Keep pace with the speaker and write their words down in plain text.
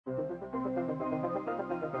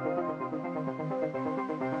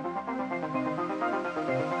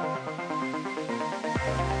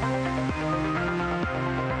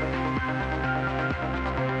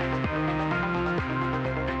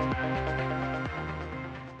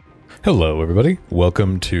Hello, everybody.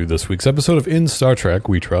 Welcome to this week's episode of In Star Trek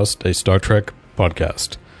We Trust, a Star Trek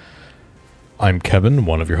podcast. I'm Kevin,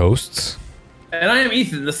 one of your hosts. And I am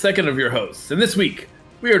Ethan, the second of your hosts. And this week,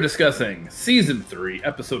 we are discussing Season 3,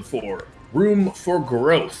 Episode 4, Room for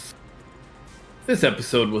Growth. This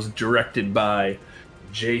episode was directed by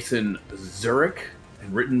Jason Zurich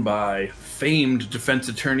and written by famed defense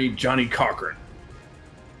attorney Johnny Cochran.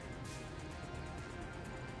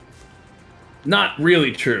 Not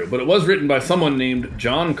really true, but it was written by someone named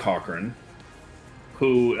John Cochran,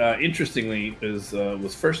 who, interestingly,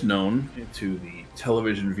 was first known to the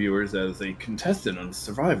television viewers as a contestant on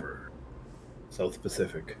Survivor, South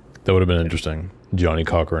Pacific. That would have been interesting. Johnny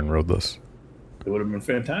Cochran wrote this. It would have been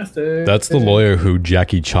fantastic. That's the lawyer who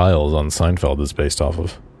Jackie Chiles on Seinfeld is based off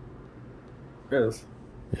of. Yes.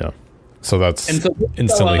 Yeah. So that's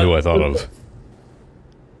instantly who I thought of.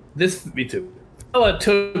 Me too. Well, it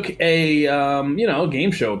took a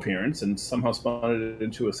game show appearance and somehow spun it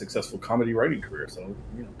into a successful comedy writing career. So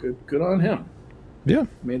good on him. Yeah,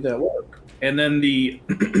 made that work. And then the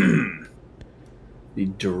the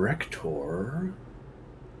director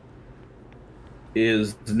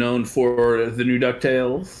is known for the new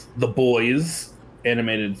DuckTales, The Boys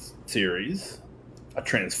animated series, a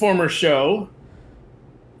Transformers show,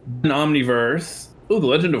 an Omniverse. Oh, The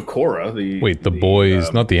Legend of Korra. The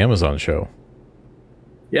Boys, not the Amazon show.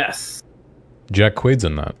 Yes. Jack Quaid's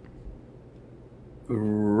in that.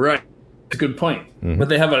 Right. That's a good point. Mm-hmm. But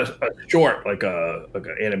they have a short, like a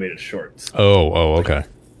animated shorts. Oh, okay.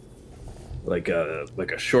 Like a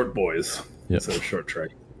Short Boys. Yep. Instead of Short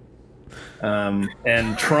Trek.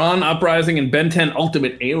 And Tron Uprising and Ben 10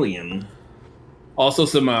 Ultimate Alien. Also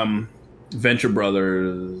some Venture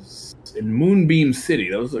Brothers in Moonbeam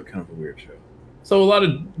City. That was kind of a weird show. So a lot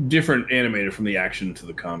of different animated, from the action to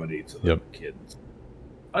the comedy to the kids.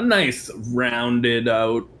 A nice rounded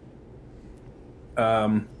out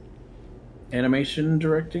animation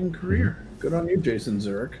directing career. Good on you, Jason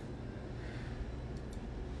Zurich.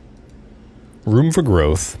 Room for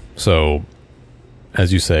Growth. So,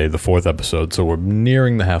 as you say, the fourth episode. So we're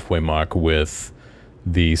nearing the halfway mark with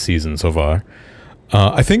the season so far.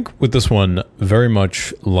 I think with this one, very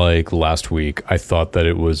much like last week, I thought that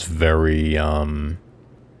it was very kind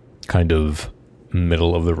of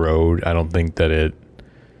middle of the road. I don't think that it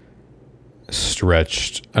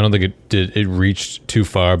stretched. I don't think it reached too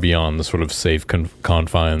far beyond the sort of safe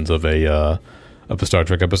confines of a Star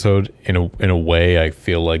Trek episode. In a way, I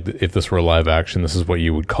feel like if this were live action, this is what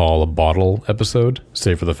you would call a bottle episode,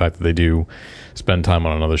 save for the fact that they do spend time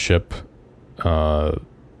on another ship.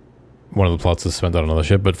 One of the plots is spent on another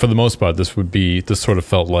ship, but for the most part, this sort of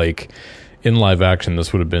felt like in live action,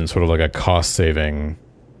 this would have been sort of like a cost saving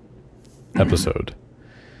episode.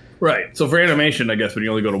 Right. So for animation, I guess when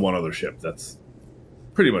you only go to one other ship, that's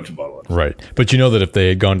pretty much a bottle. Right. But you know that if they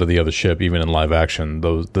had gone to the other ship, even in live action,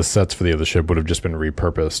 the sets for the other ship would have just been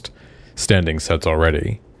repurposed standing sets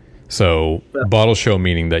already. So bottle show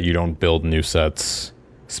meaning that you don't build new sets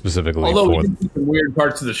specifically. Although we can see some weird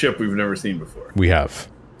parts of the ship we've never seen before. We have.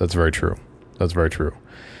 That's very true.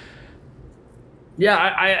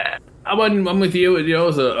 Yeah, I'm with you. You know,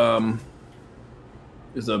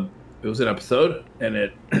 it was an episode, and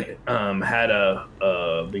it had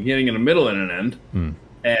a beginning and a middle and an end,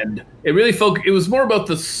 and it really it was more about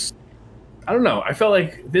this. I don't know. I felt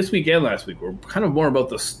like this week and last week were kind of more about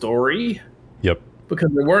the story. Yep. Because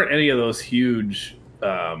there weren't any of those huge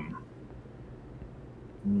laugh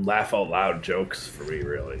out loud jokes for me,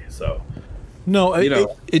 really. So. No,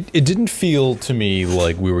 it didn't feel to me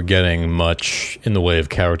like we were getting much in the way of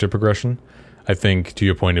character progression. I think, to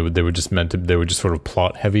your point, they were just sort of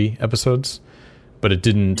plot heavy episodes, but it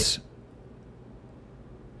didn't.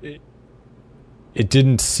 It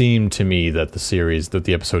didn't seem to me that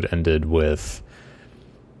the episode ended with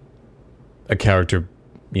a character,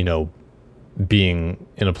 being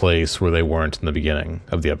in a place where they weren't in the beginning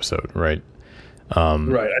of the episode, right?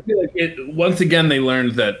 Right. I feel like once again they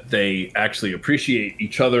learned that they actually appreciate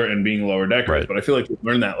each other and being lower deckers, right. But I feel like we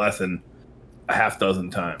learned that lesson a half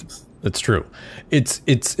dozen times. That's true. It's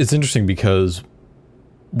interesting because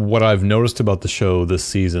what I've noticed about the show this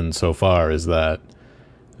season so far is that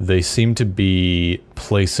they seem to be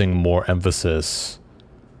placing more emphasis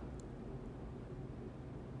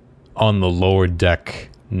on the lower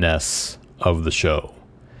deckness of the show.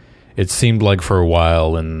 It seemed like for a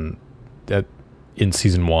while in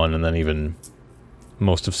season 1 and then even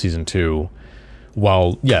most of season 2,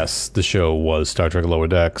 while yes, the show was Star Trek Lower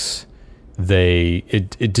Decks,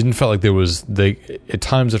 it didn't feel like at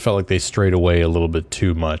times it felt like they strayed away a little bit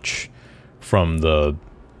too much from the,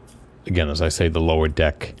 again, as I say, the lower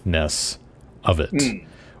deckness of it.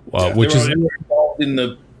 which is involved in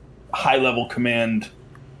the high level command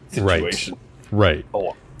situation. Right.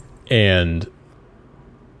 Oh. And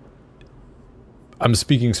I'm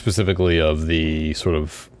speaking specifically of the sort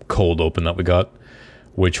of cold open that we got,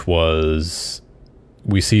 which was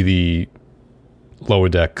we see the lower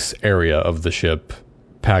decks area of the ship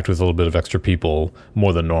packed with a little bit of extra people,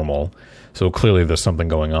 more than normal. So clearly there's something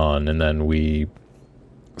going on. And then we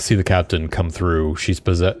see the captain come through.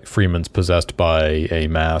 Freeman's possessed by a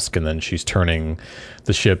mask, and then she's turning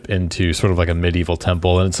the ship into sort of like a medieval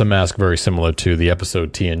temple. And it's a mask very similar to the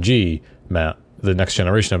episode TNG, the Next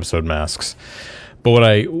Generation episode masks.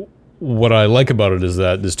 But what I like about it is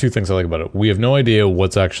that there's two things I like about it. We have no idea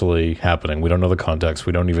what's actually happening. We don't know the context.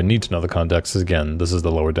 We don't even need to know the context. Again, this is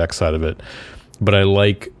the lower deck side of it. But I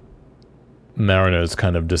like Mariner's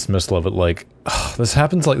kind of dismissal of it, like, this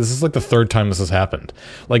is like the third time this has happened.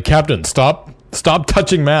 Like, Captain, stop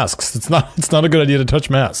touching masks. It's not a good idea to touch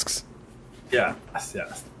masks. Yeah.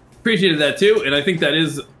 Appreciated that too, and I think that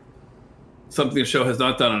is something the show has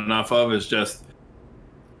not done enough of, is just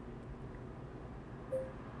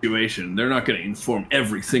situation. They're not going to inform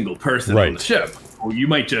every single person on the ship. Or you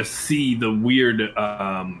might just see the weird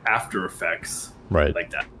after effects like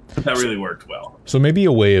that. That really worked well. So maybe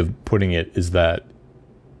a way of putting it is that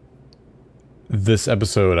this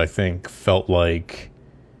episode, I think, felt like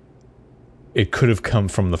it could have come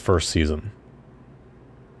from the first season.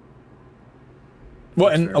 Well,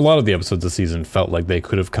 and a lot of the episodes this season felt like they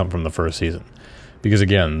could have come from the first season, because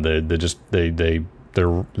again, they're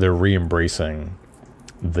re-embracing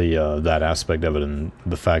that aspect of it, and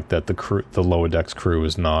the fact that the lower decks crew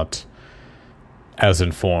is not as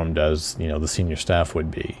informed as the senior staff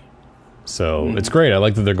would be. So it's great. I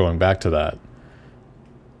like that they're going back to that.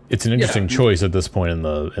 It's an interesting choice at this point in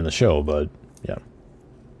the show, but yeah.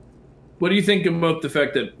 What do you think about the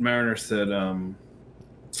fact that Mariner said, we're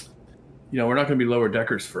not going to be lower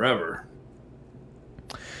deckers forever?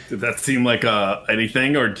 Did that seem like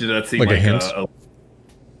anything, or did that seem like a hint?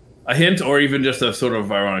 A hint, or even just a sort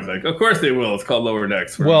of ironic, like, of course they will. It's called lower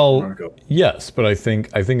decks. Yes, but I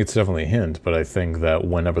think it's definitely a hint. But I think that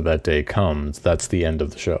whenever that day comes, that's the end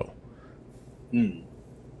of the show.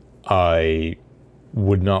 I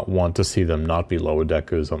would not want to see them not be lower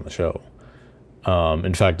deckers on the show.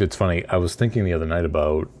 In fact, it's funny. I was thinking the other night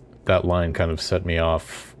about that line. Kind of set me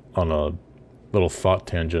off on a little thought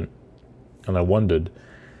tangent, and I wondered,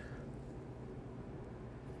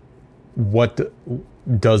 what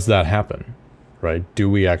does that happen, right? Do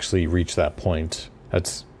we actually reach that point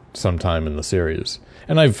at some time in the series?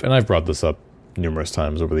 And I've brought this up numerous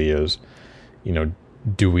times over the years.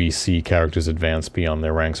 Do we see characters advance beyond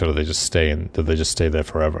their ranks, or do they just stay there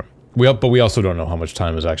forever? But we also don't know how much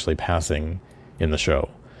time is actually passing in the show.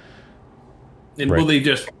 And will they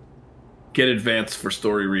just get advanced for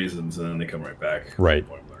story reasons and then they come right back? Right.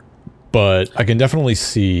 But I can definitely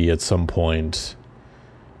see at some point,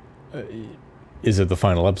 is it the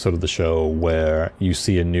final episode of the show, where you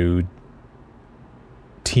see a new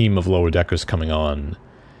team of lower deckers coming on,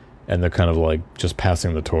 and they're kind of like just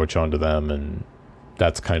passing the torch on to them, and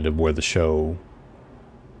that's kind of where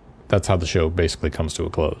that's how the show basically comes to a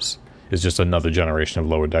close. It's just another generation of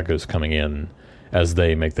lower deckers coming in as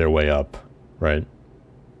they make their way up, right?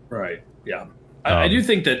 Right, yeah. I do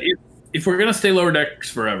think that if we're going to stay lower deckers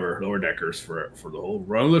for the whole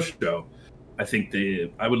run of the show, I think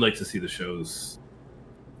I would like to see the shows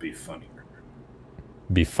be funnier.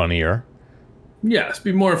 Be funnier? Yes,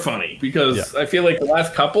 be more funny, because I feel like the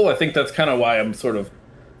last couple, I think that's kind of why I'm sort of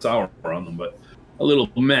sour on them, but a little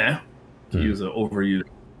meh, to use an overused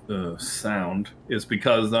sound, is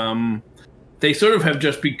because they sort of have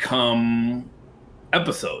just become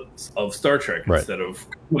episodes of Star Trek instead of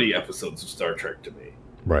comedy episodes of Star Trek to me.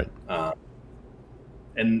 Right.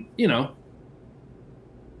 And,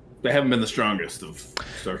 they haven't been the strongest of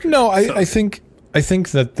Star Trek. No, I think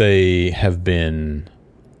that they have been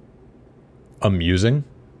amusing.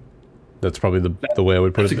 That's probably the way I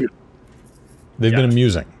would put it. They've been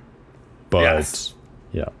amusing. But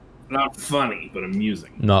not funny, but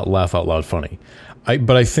amusing. Not laugh out loud funny.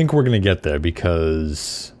 But I think we're going to get there,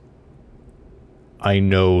 because I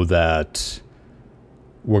know that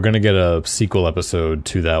we're going to get a sequel episode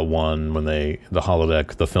to that one when the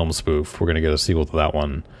holodeck, the film spoof. We're going to get a sequel to that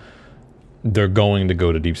one. They're going to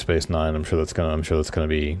go to Deep Space Nine. I'm sure that's going to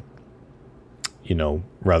be,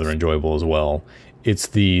 rather enjoyable as well. It's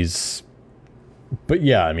these. But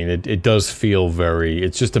yeah, I mean, it does feel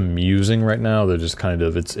it's just amusing right now. They're just kind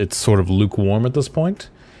of, it's sort of lukewarm at this point.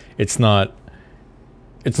 It's not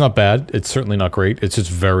bad. It's certainly not great. It's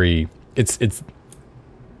just very, it's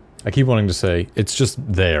I keep wanting to say it's just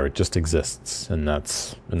there. It just exists, and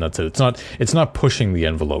that's it. It's not pushing the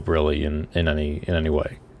envelope really in any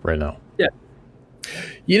way right now. Yeah.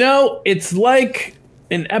 It's like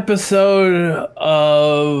an episode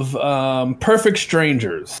of Perfect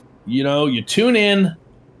Strangers. You tune in,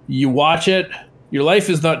 you watch it, your life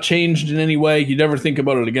is not changed in any way, you never think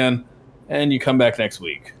about it again, and you come back next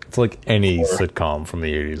week. It's like any sitcom from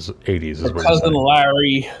the 80s is what Cousin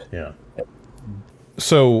Larry. Yeah.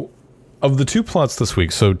 So, of the two plots this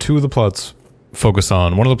week, one of the plots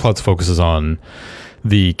focuses on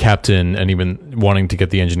the captain and even wanting to get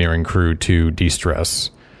the engineering crew to de-stress,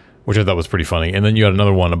 which I thought was pretty funny. And then you had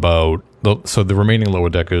another one about the remaining lower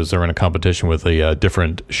deckers are in a competition with a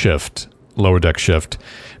different shift, lower deck shift,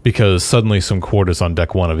 because suddenly some quarters on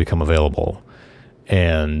deck one have become available.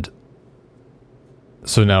 And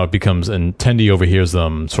so now it becomes, and Tendi overhears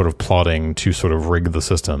them sort of plotting to sort of rig the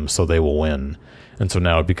system so they will win. And so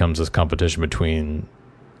now it becomes this competition between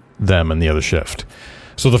them and the other shift.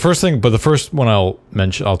 So the first one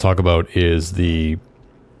I'll talk about is the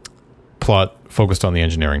plot focused on the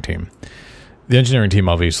engineering team. The engineering team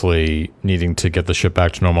obviously needing to get the ship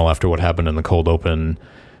back to normal after what happened in the cold open.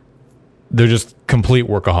 They're just complete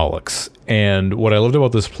workaholics. And what I loved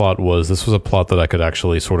about this plot was this was a plot that I could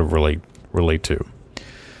actually sort of relate to.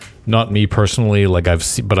 Not me personally,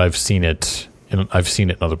 but I've seen it in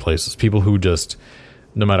other places. People who just,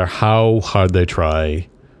 no matter how hard they try,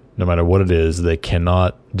 no matter what it is, they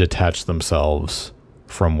cannot detach themselves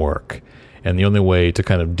from work. And the only way to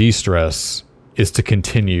kind of de-stress is to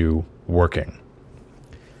continue working.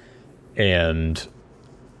 And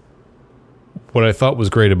what I thought was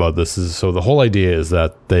great about this is, so the whole idea is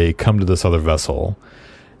that they come to this other vessel,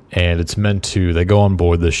 and they go on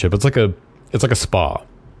board this ship. It's like a spa.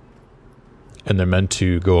 And they're meant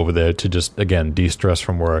to go over there to just, again, de-stress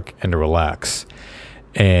from work and to relax.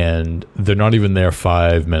 And they're not even there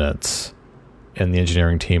 5 minutes, and the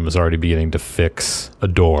engineering team is already beginning to fix a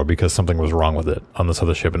door because something was wrong with it on this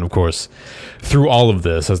other ship. And of course, through all of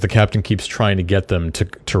this, as the captain keeps trying to get them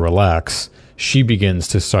to relax, she begins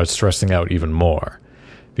to start stressing out even more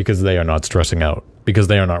because they are not stressing out, because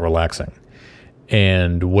they are not relaxing.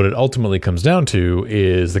 And what it ultimately comes down to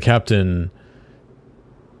is the captain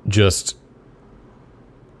just...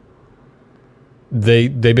 They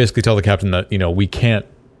basically tell the captain that, we can't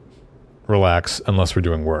relax unless we're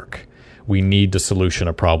doing work. We need to solution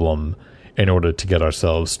a problem in order to get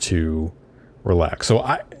ourselves to relax. So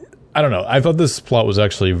I don't know. I thought this plot was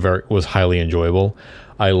actually was highly enjoyable.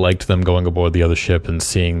 I liked them going aboard the other ship and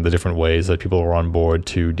seeing the different ways that people were on board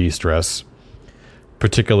to de-stress.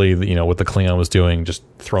 Particularly, what the Klingon was doing, just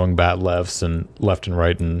throwing bat left and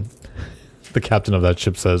right. And the captain of that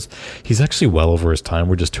ship says, he's actually well over his time.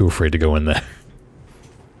 We're just too afraid to go in there.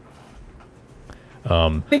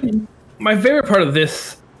 I think my favorite part of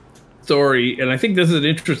this story, and I think this is an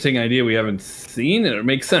interesting idea we haven't seen, and it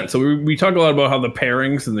makes sense. So we talk a lot about how the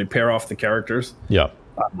pairings and they pair off the characters. Yeah.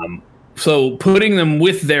 So putting them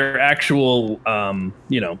with their actual,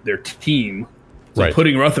 their team, so right.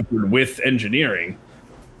 Putting Rutherford with engineering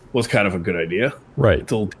was kind of a good idea. Right.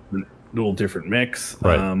 It's a little different mix.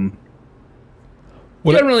 Right.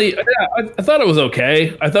 Generally, I thought it was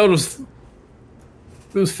okay. I thought it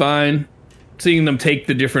was fine. Seeing them take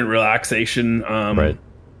the different relaxation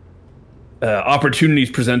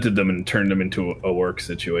opportunities presented them and turned them into a work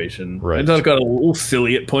situation. Right. I thought it got a little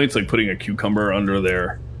silly at points, like putting a cucumber under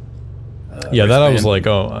their. I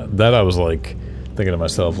was like thinking to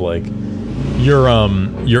myself, like,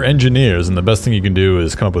 you're engineers, and the best thing you can do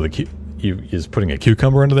is come up with is putting a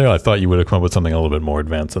cucumber under there. I thought you would have come up with something a little bit more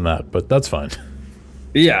advanced than that, but that's fine.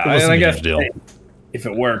 Yeah, and I guess if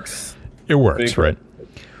it works, it works, right?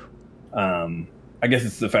 I guess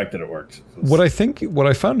it's the fact that it worked. What I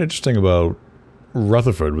found interesting about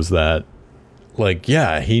Rutherford was that,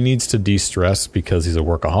 he needs to de-stress because he's a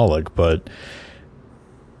workaholic, but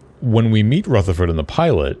when we meet Rutherford in the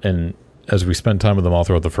pilot, and as we spend time with him all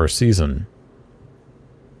throughout the first season,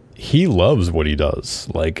 he loves what he does.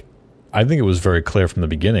 I think it was very clear from the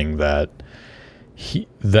beginning that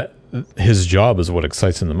his job is what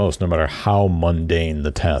excites him the most, no matter how mundane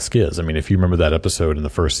the task is. I mean, if you remember that episode in the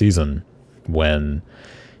first season when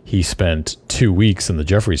he spent 2 weeks in the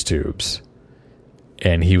Jeffries tubes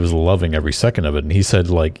and he was loving every second of it. And he said,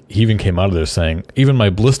 he even came out of there saying, even my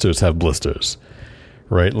blisters have blisters,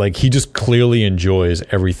 right? He just clearly enjoys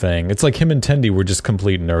everything. It's like him and Tendi were just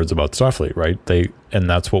complete nerds about Starfleet, right? And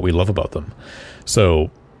that's what we love about them. So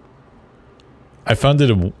I found it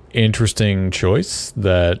an interesting choice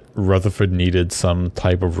that Rutherford needed some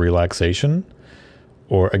type of relaxation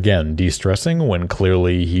or, again, de-stressing when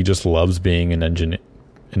clearly he just loves being an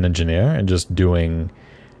an engineer and just doing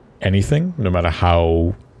anything, no matter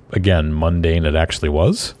how, again, mundane it actually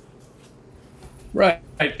was. Right.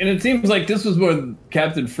 And it seems like this was where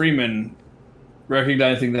Captain Freeman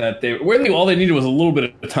recognizing that all they needed was a little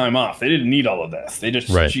bit of time off. They didn't need all of this.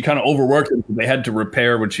 She kind of overworked them. They had to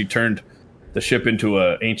repair when she turned the ship into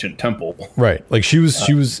an ancient temple. Right. Like she was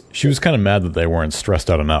kind of mad that they weren't stressed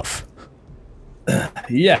out enough.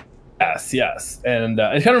 Yeah. Yes. And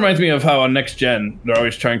it kind of reminds me of how on Next Gen, they're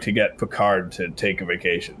always trying to get Picard to take a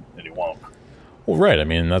vacation, and he won't. Well, right. I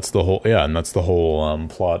mean, that's the whole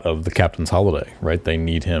plot of the Captain's Holiday, right? They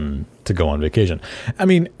need him to go on vacation. I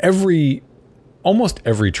mean, almost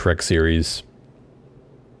every Trek series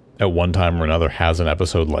at one time or another has an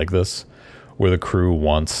episode like this, where the crew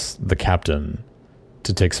wants the captain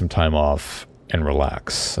to take some time off and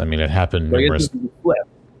relax. I mean, it happened numerous.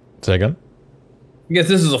 Say again? I guess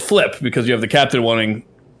this is a flip because you have the captain wanting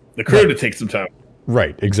the crew to take some time.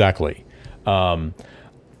 Right, exactly. I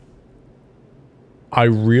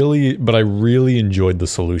really enjoyed the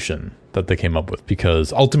solution that they came up with,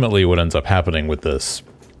 because ultimately what ends up happening with this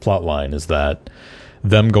plot line is that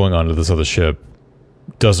them going onto this other ship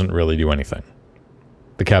doesn't really do anything.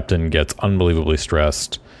 The captain gets unbelievably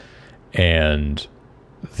stressed, and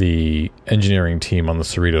the engineering team on the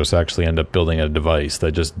Cerritos actually end up building a device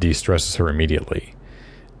that just de-stresses her immediately.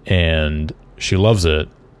 And she loves it.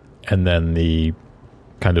 And then she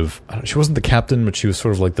wasn't the captain, but she was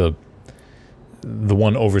sort of like the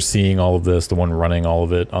one overseeing all of this, the one running all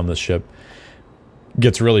of it on the ship,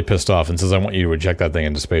 gets really pissed off and says, I want you to eject that thing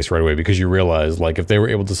into space right away, because you realize, like, if they were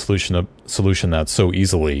able to solution that so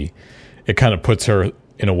easily, it kind of puts her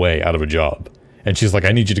in a way out of a job. And she's like,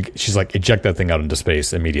 she's like, eject that thing out into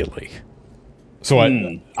space immediately. So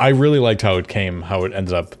I really liked how it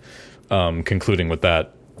ended up concluding with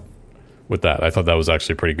that. I thought that was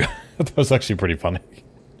actually pretty good. That was actually pretty funny.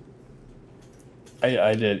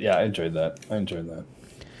 I did. Yeah, I enjoyed that.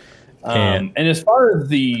 And as far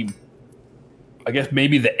as I guess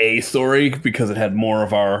maybe the A story, because it had more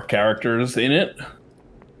of our characters in it.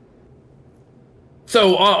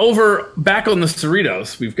 So back on the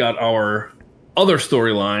Cerritos, we've got our other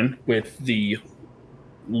storyline with the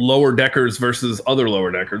lower deckers versus other lower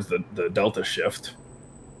deckers, the Delta Shift.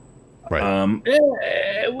 Right.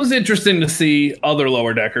 It was interesting to see other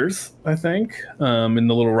lower deckers, I think, in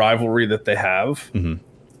the little rivalry that they have. Mm-hmm.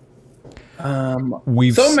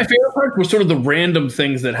 Some of my favorite parts were sort of the random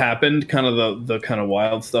things that happened, kind of the kind of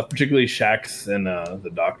wild stuff, particularly Shax and the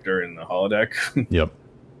Doctor in the holodeck. Yep.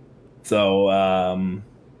 So,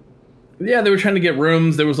 they were trying to get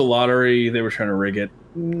rooms. There was a lottery. They were trying to rig it.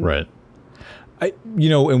 Right.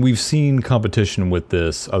 And we've seen competition with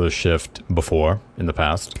this other shift before in the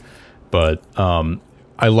past, but I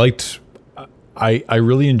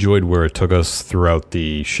really enjoyed where it took us throughout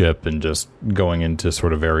the ship and just going into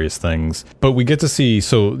sort of various things. But we get to see,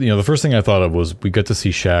 the first thing I thought of was we get to see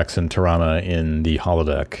Shax and Tirana in the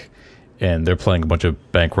holodeck, and they're playing a bunch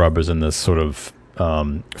of bank robbers in this sort of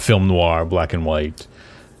film noir, black and white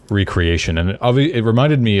recreation. And it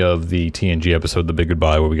reminded me of the TNG episode, The Big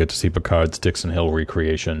Goodbye, where we get to see Picard's Dixon Hill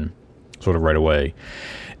recreation sort of right away.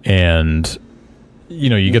 And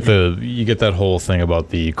you get that whole thing about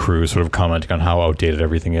the crew sort of commenting on how outdated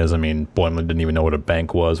everything is. I mean, Boimler didn't even know what a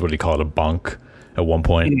bank was. What did he call it? A bunk at one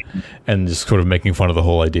point, and just sort of making fun of the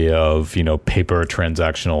whole idea of paper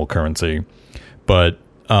transactional currency. But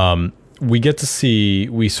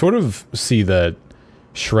we sort of see that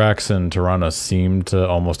Shrax and Tirana seem to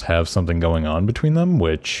almost have something going on between them,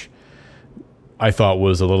 which I thought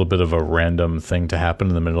was a little bit of a random thing to happen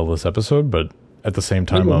in the middle of this episode, but at the same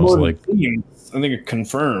time, I was like, I think it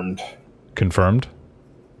confirmed. Confirmed?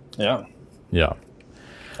 Yeah. Yeah.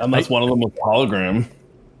 Unless one of them was a hologram.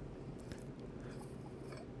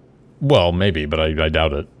 Well, maybe, but I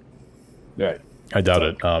doubt it. Right. I doubt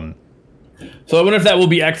it. So I wonder if that will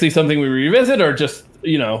be actually something we revisit, or just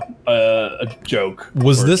a joke.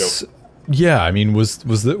 Was this? Yeah, I mean,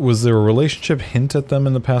 was there a relationship hint at them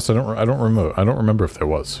in the past? I don't remember if there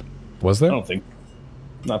was. Was there? I don't think.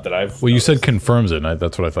 Not that I've. Well, you said confirms it, and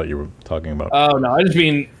that's what I thought you were talking about. Oh no, I just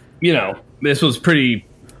mean this was pretty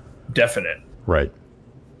definite. Right.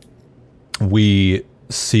 We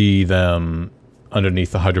see them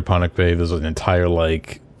underneath the hydroponic bay. There's an entire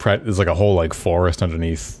there's like a whole forest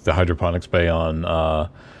underneath the hydroponics bay on the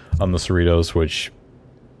Cerritos, which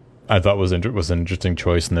I thought was an interesting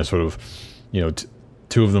choice. And they're sort of,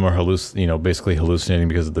 two of them are basically hallucinating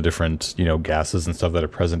because of the different gases and stuff that are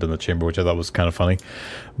present in the chamber, which I thought was kind of funny.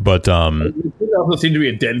 But there also seemed to be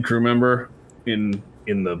a dead crew member in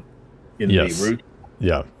the yes. route.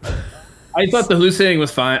 Yeah. I thought the hallucinating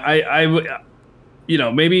was fine.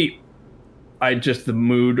 maybe I just the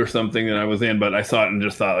mood or something that I was in, but I saw it and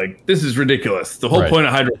just thought, like, this is ridiculous. The whole point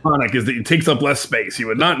of hydroponic is that it takes up less space. You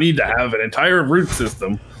would not need to have an entire root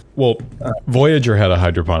system. Well, Voyager had a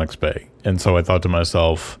hydroponics bay, and so I thought to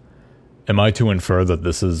myself, am I to infer that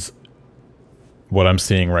this is what I'm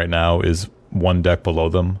seeing right now is one deck below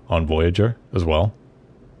them on Voyager as well?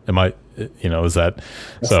 Am I, is that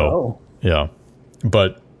so? Yeah.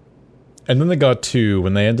 But, and then they got to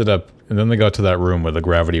that room where the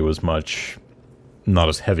gravity was much not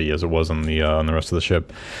as heavy as it was on the rest of the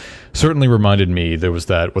ship. Certainly reminded me, there was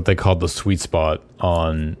that, what they called the sweet spot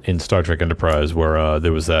in Star Trek Enterprise, where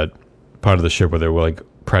there was that part of the ship where there were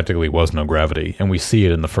practically was no gravity. And we see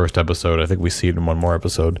it in the first episode. I think we see it in one more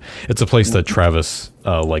episode. It's a place that Travis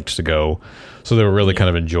liked to go. So they were really kind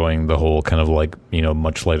of enjoying the whole kind of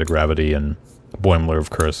much lighter gravity. And Boimler,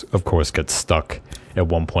 of course, gets stuck at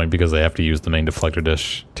one point because they have to use the main deflector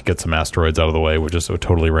dish to get some asteroids out of the way, which is a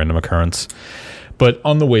totally random occurrence. But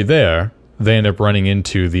on the way there, they end up running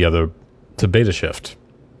into Beta Shift.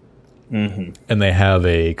 Mm-hmm. And they have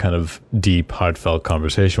a kind of deep, heartfelt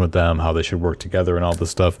conversation with them, how they should work together and all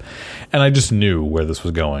this stuff. And I just knew where this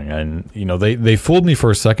was going. And, they fooled me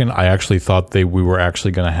for a second. I actually thought we were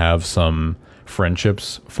actually going to have some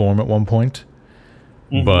friendships form at one point.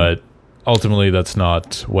 Mm-hmm. But ultimately, that's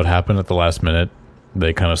not what happened at the last minute.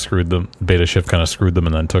 They kind of screwed them. Beta Shift kind of screwed them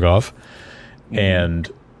and then took off.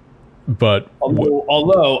 Mm-hmm. But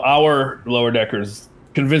although our lower deckers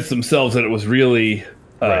convinced themselves that it was really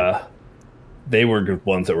they were the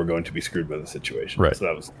ones that were going to be screwed by the situation. Right. So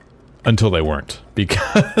that was until they weren't,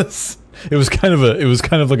 because it was kind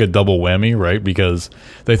of like a double whammy, right? Because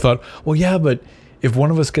they thought, well, yeah, but if one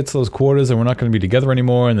of us gets those quarters, then we're not going to be together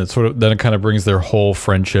anymore, and then it kind of brings their whole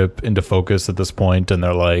friendship into focus at this point, and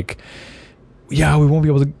they're like, yeah, we won't be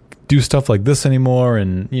able to do stuff like this anymore,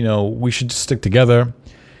 and we should just stick together.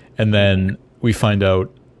 And then we find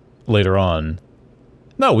out later on,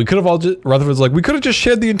 no, we could have all just, Rutherford's like, we could have just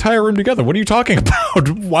shared the entire room together. What are you talking about?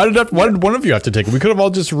 Why did one of you have to take it? We could have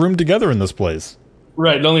all just roomed together in this place.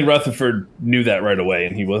 Right. And only Rutherford knew that right away,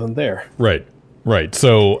 and he wasn't there. Right.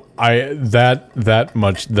 So I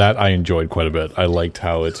enjoyed quite a bit. I liked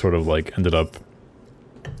how it sort of ended up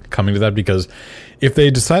coming to that, because if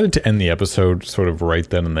they decided to end the episode sort of right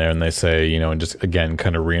then and there, and they say, and just again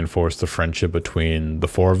kind of reinforce the friendship between the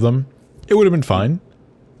four of them, it would have been fine.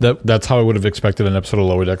 That's how I would have expected an episode of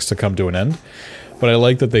Lower Decks to come to an end. But I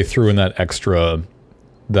like that they threw in that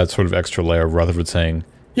sort of extra layer of Rutherford saying,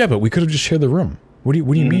 yeah, but we could have just shared the room. What do you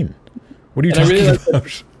mean? What are you talking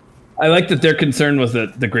about? I like that their concern was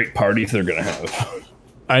that the great parties they're going to have.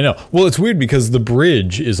 I know. Well, it's weird because the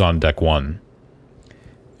bridge is on deck 1.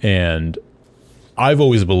 And I've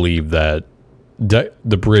always believed that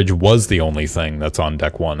the bridge was the only thing that's on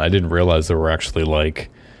deck 1. I didn't realize there were actually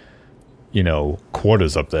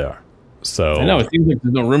quarters up there. So I know it seems like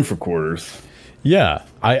there's no room for quarters. Yeah,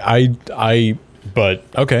 but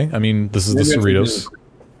okay. I mean, this is the Cerritos.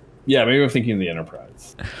 Yeah, maybe I'm thinking of the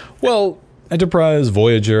Enterprise. Well, Enterprise,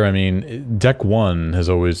 Voyager. I mean, deck 1 has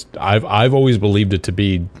always. I've always believed it to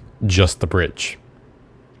be just the bridge,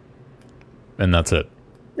 and that's it.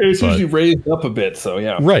 It's usually raised up a bit, so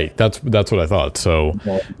yeah. Right, that's what I thought. So,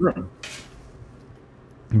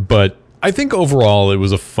 but I think overall it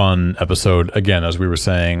was a fun episode. Again, as we were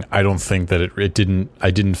saying, I don't think that it didn't.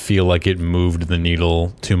 I didn't feel like it moved the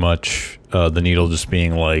needle too much. The needle just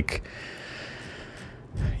being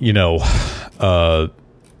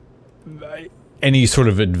any sort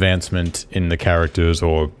of advancement in the characters,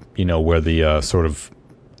 or where the sort of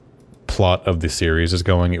plot of the series is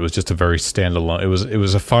going. It was just a very standalone. It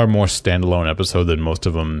was a far more standalone episode than most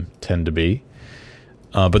of them tend to be.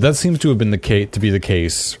 But that seems to have been the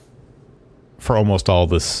case for almost all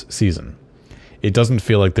this season. It doesn't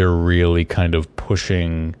feel like they're really kind of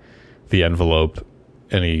pushing the envelope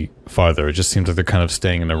any farther. It just seems like they're kind of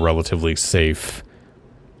staying in a relatively safe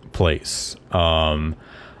place.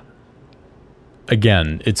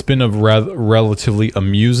 Again, it's been a relatively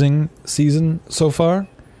amusing season so far,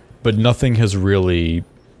 but nothing has really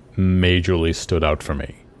majorly stood out for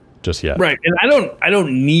me just yet. Right, and I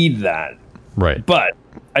don't need that. Right. But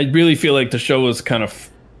I really feel like the show was kind of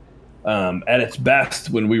at its best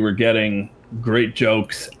when we were getting great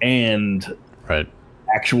jokes and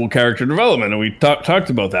actual character development. And we talked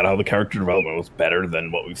about that, how the character development was better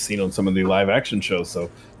than what we've seen on some of the live action shows.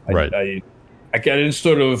 So I just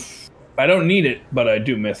sort of, I don't need it, but I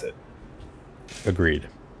do miss it. Agreed.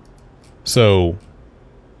 So,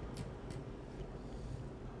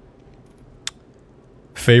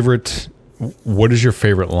 what is your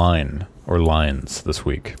favorite line or lines this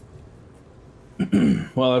week?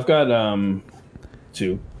 Well, I've got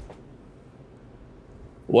Two.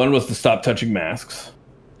 One was to stop touching masks.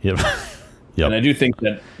 Yep. Yep. And I do think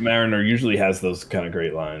that Mariner usually has those kind of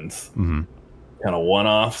great lines. Mm-hmm. Kind of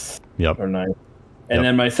one-offs. Yep. Are nice. And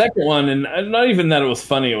then my second one, and not even that it was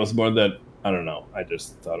funny, it was more that, I don't know, I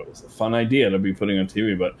just thought it was a fun idea to be putting on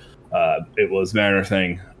TV, but it was Mariner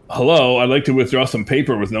saying, "Hello, I'd like to withdraw some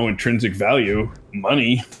paper with no intrinsic value.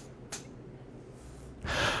 Money."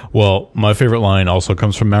 Well, my favorite line also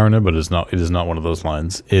comes from Mariner, but it is not one of those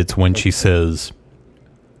lines. It's when she says,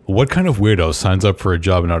 "What kind of weirdo signs up for a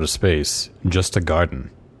job in outer space just to garden?"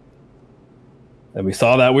 And we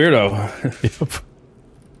saw that weirdo. Yep.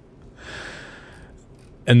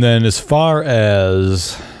 And then as far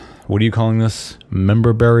as, what are you calling this?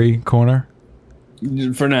 Memberberry Corner?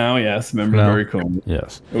 For now, yes. Memberberry Corner.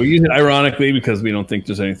 Yes. We use it ironically because we don't think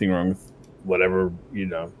there's anything wrong with whatever,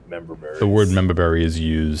 memberberry. The word memberberry is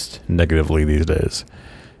used negatively these days.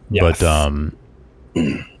 Yes. But,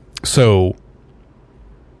 so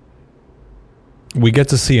we get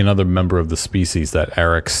to see another member of the species that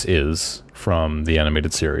Arix is from the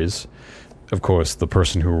animated series. Of course, the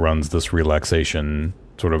person who runs this relaxation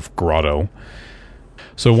sort of grotto.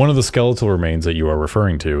 So one of the skeletal remains that you are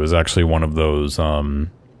referring to is actually one of those,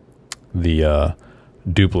 the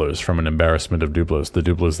duplers from An Embarrassment of Duplers. The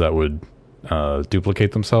duplers that would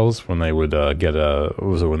duplicate themselves when they would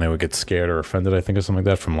when they would get scared or offended, I think, or something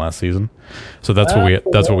like that from last season. So that's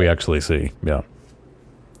what we actually see. Yeah.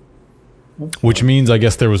 Which means, I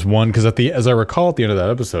guess there was one, because as I recall at the end of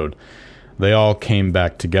that episode, they all came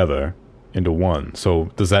back together into one. So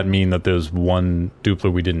does that mean that there's one Dupler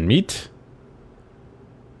we didn't meet,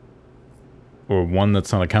 or one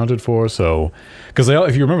that's not accounted for? So, because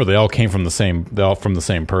if you remember, they all came from the same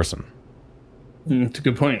person. That's a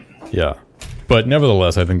good point. Yeah, but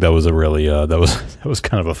nevertheless, I think that was a really that was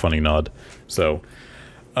kind of a funny nod. So,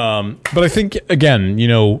 but I think again,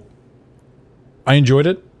 I enjoyed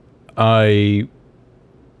it.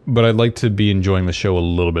 But I'd like to be enjoying the show a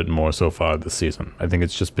little bit more so far this season. I think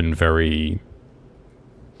it's just been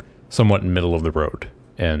somewhat middle of the road.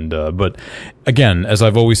 And but again, as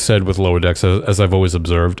I've always said with Lower Decks, as I've always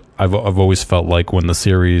observed, I've always felt like when the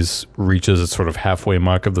series reaches its sort of halfway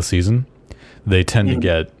mark of the season, they tend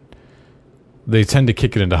to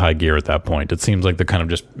kick it into high gear at that point. It seems like they're kind of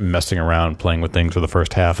just messing around, playing with things for the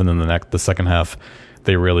first half, and then the second half,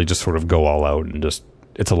 they really just sort of go all out and just.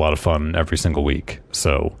 It's a lot of fun every single week.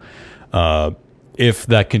 So if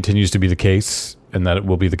that continues to be the case, and that it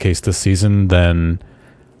will be the case this season, then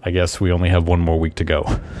I guess we only have one more week to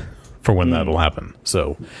go for when that'll happen.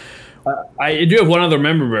 So I do have one other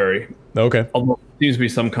memberberry. Okay. Although there seems to be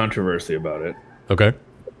some controversy about it. Okay.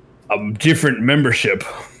 A different membership.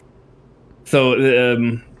 So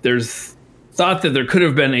there's thought that there could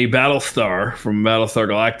have been a Battlestar from Battlestar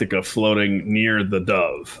Galactica floating near the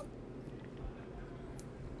Dove.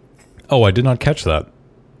 Oh, I did not catch that.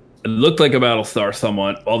 It looked like a Battlestar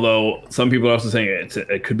somewhat, although some people are also saying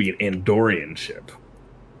it could be an Andorian ship.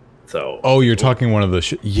 So. Oh, you're talking one of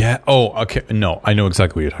the... yeah. Oh, okay. No, I know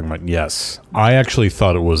exactly what you're talking about. Yes. I actually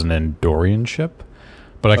thought it was an Andorian ship,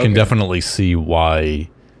 but I can definitely see why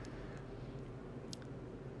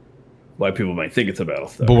people might think it's a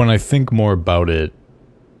Battlestar. But when I think more about it,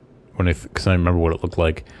 because I remember what it looked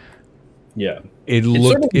like, yeah, it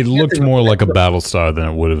looked more like a Battlestar than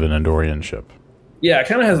it would have an Andorian ship. Yeah, it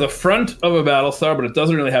kind of has the front of a Battlestar, but it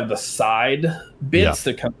doesn't really have the side bits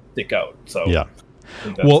that kind of stick out. So yeah.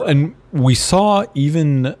 Well, and we saw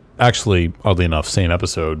even actually, oddly enough, same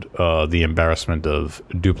episode, The Embarrassment of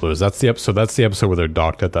Duplers. That's the episode. That's the episode where they're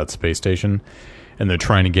docked at that space station, and they're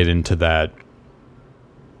trying to get into that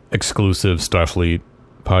exclusive Starfleet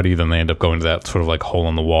party. Then they end up going to that sort of like hole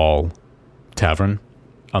in the wall tavern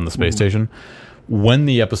on the space station. When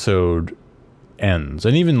the episode ends,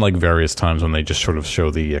 and even like various times when they just sort of show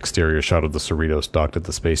the exterior shot of the Cerritos docked at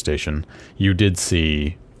the space station, you did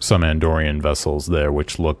see some Andorian vessels there,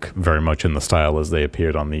 which look very much in the style as they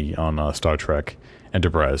appeared on Star Trek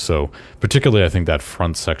Enterprise. So particularly, I think that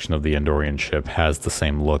front section of the Andorian ship has the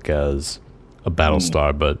same look as a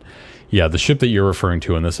Battlestar. But yeah, the ship that you're referring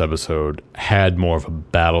to in this episode had more of a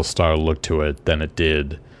Battlestar look to it than it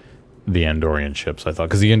did the Andorian ships, I thought,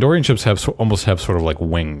 because the Andorian ships almost have sort of like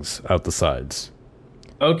wings out the sides.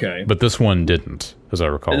 Okay, but this one didn't, as I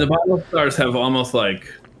recall. And the Battlestars have almost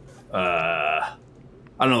like I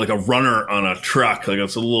don't know, like a runner on a truck. Like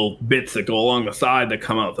it's a little bits that go along the side that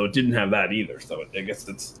come out. So it didn't have that either. So I guess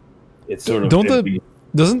it's sort of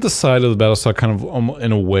doesn't the side of the Battlestar kind of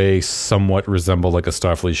in a way somewhat resemble like a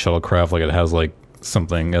Starfleet shuttlecraft? Like it has like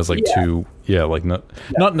something as like two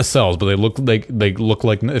not nacelles, but they look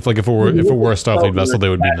like if it were a Starfleet vessel, they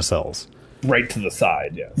would be nacelles. right to the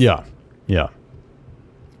side. Yeah. Yeah, yeah.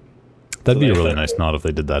 That'd be a really nice nod if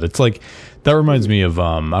they did that. It's like, that reminds me of,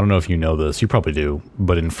 I don't know if you know this, you probably do,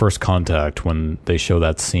 but in First Contact, when they show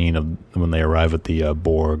that scene of when they arrive at the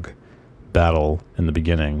Borg battle in the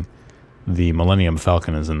beginning, the Millennium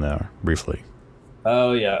Falcon is in there briefly.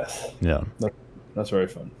 Oh, yes. Yeah. That's very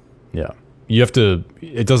fun. Yeah. You have to,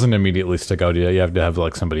 it doesn't immediately stick out to you. You have to have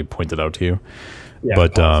like somebody point it out to you. Yeah,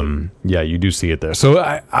 but yeah, you do see it there. So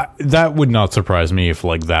that would not surprise me if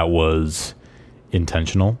like that was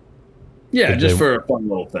intentional. Yeah, just for a fun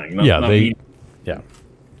little thing. They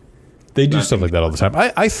do stuff like that all the time.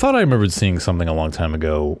 I thought I remembered seeing something a long time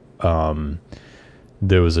ago.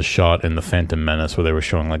 There was a shot in the Phantom Menace where they were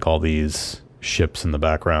showing like all these ships in the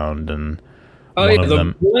background, and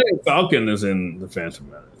the Millennium Falcon is in the Phantom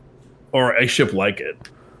Menace, or a ship like it.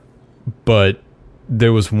 But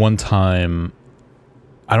there was one time,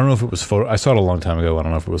 I don't know if it was I saw it a long time ago. I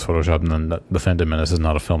don't know if it was Photoshop. And then the Phantom Menace is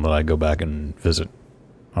not a film that I go back and visit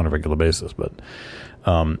on a regular basis, but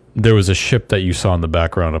there was a ship that you saw in the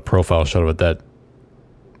background, a profile shot of it that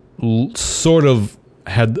sort of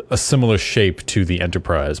had a similar shape to the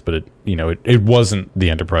Enterprise, but it wasn't the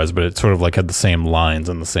Enterprise, but it sort of like had the same lines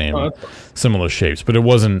and the same similar shapes, but it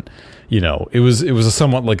wasn't, it was a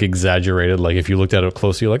somewhat like exaggerated, like if you looked at it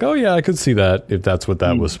closely, you're like, oh yeah, I could see that if that's what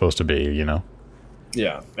that was supposed to be,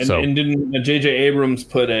 Yeah, and didn't J.J. Abrams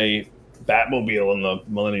put a Batmobile in the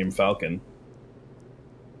Millennium Falcon?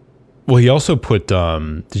 Well, he also put,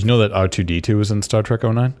 did you know that R2-D2 was in Star Trek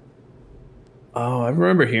 09? Oh, I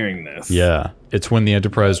remember hearing this. Yeah. It's when the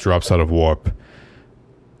Enterprise drops out of warp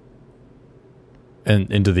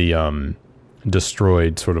and into the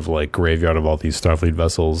destroyed sort of like graveyard of all these Starfleet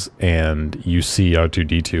vessels, and you see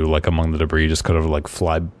R2-D2 like among the debris just kind of like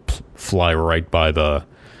fly right by the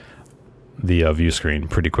view screen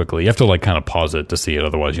pretty quickly. You have to like kind of pause it to see it,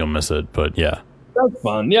 otherwise you'll miss it, but yeah. That's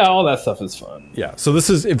fun. Yeah, all that stuff is fun. Yeah. So this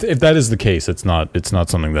is, if that is the case, it's not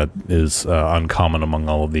something that is uncommon among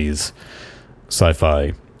all of these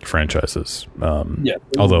sci-fi franchises.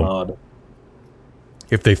 Although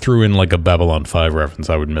if they threw in like a Babylon 5 reference,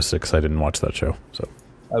 I would miss it because I didn't watch that show. So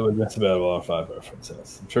I would miss a Babylon 5 reference.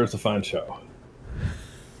 Yes. I'm sure it's a fine show.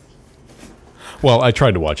 Well, I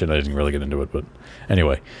tried to watch it. I didn't really get into it, but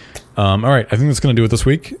anyway. All right, I think that's going to do it this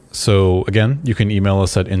week. So, again, you can email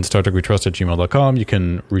us at instartrekwetrust@gmail.com. You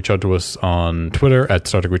can reach out to us on Twitter at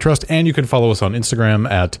Star Trek We Trust, and you can follow us on Instagram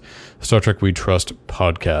at Star Trek We Trust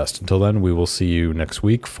Podcast. Until then, we will see you next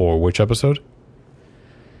week for which episode?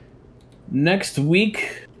 Next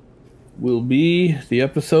week will be the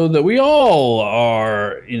episode that we all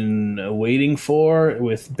are waiting for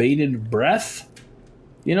with bated breath.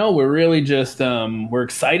 We're really just, we're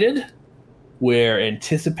excited. We're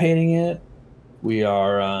anticipating it. We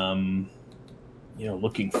are,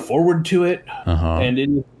 looking forward to it. And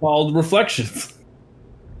it is called Reflections.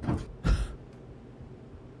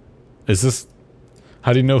 Is this,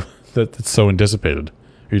 how do you know that it's so anticipated?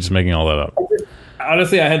 Are you just making all that up?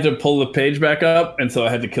 Honestly, I had to pull the page back up, and so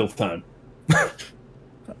I had to kill time.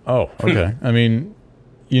 Oh, okay. I mean,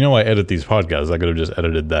 I edit these podcasts. I could have just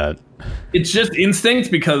edited that. It's just instinct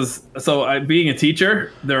because, being a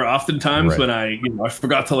teacher, there are often times when I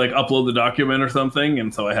forgot to like upload the document or something,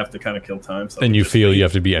 and so I have to kind of kill time. So and you feel you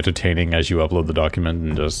have to be entertaining as you upload the document,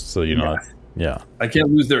 and just so you're not, yeah. I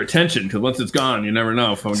can't lose their attention because once it's gone, you never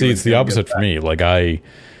know. See, it's the opposite for me. Like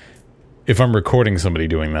if I'm recording somebody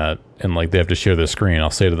doing that and like they have to share their screen, I'll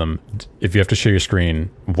say to them, if you have to share your screen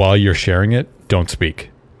while you're sharing it, don't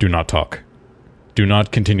speak, do not talk. Do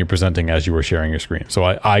not continue presenting as you were sharing your screen. So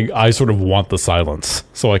I sort of want the silence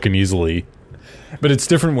so I can easily... But it's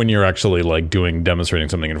different when you're actually like demonstrating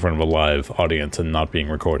something in front of a live audience and not being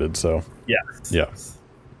recorded. So yes. Yeah.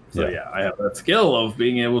 So yeah, I have that skill of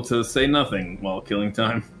being able to say nothing while killing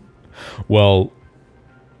time. Well,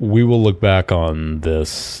 we will look back on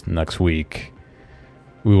this next week.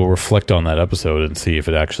 We will reflect on that episode and see if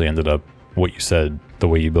it actually ended up what you said, the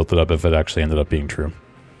way you built it up, if it actually ended up being true.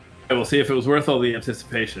 We'll see if it was worth all the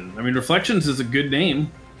anticipation. I mean, Reflections is a good name.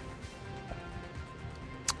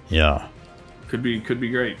 Yeah. Could be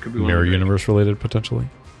great. Could be Mirror Universe related potentially.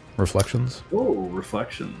 Reflections. Oh,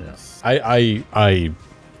 Reflections. Yeah.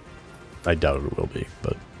 I doubt it will be,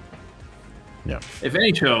 but yeah. If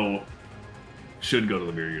any show should go to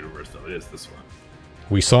the Mirror Universe, though, it is this one.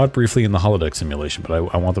 We saw it briefly in the holodeck simulation, but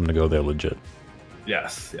I want them to go there legit.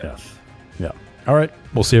 Yes. Yeah. All right.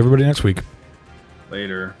 We'll see everybody next week.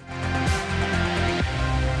 Later.